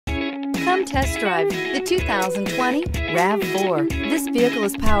Come test drive the 2020 RAV4. This vehicle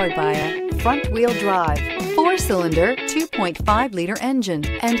is powered by a front-wheel drive, 4-cylinder, 2.5-liter engine,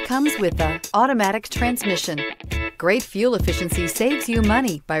 and comes with a automatic transmission. Great fuel efficiency saves you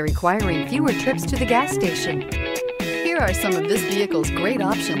money by requiring fewer trips to the gas station. Here are some of this vehicle's great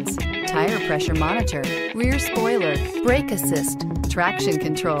options: tire pressure monitor, rear spoiler, brake assist, traction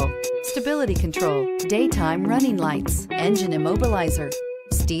control, stability control, daytime running lights, engine immobilizer,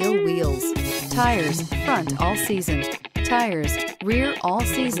 steel wheels, tires front all season, tires rear all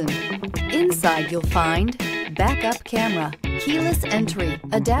season. Inside you'll find backup camera, keyless entry,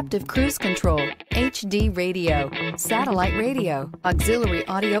 adaptive cruise control, HD radio, satellite radio, auxiliary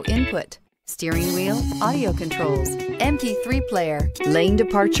audio input, steering wheel audio controls, MP3 player, lane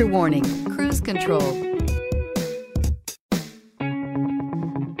departure warning, cruise control,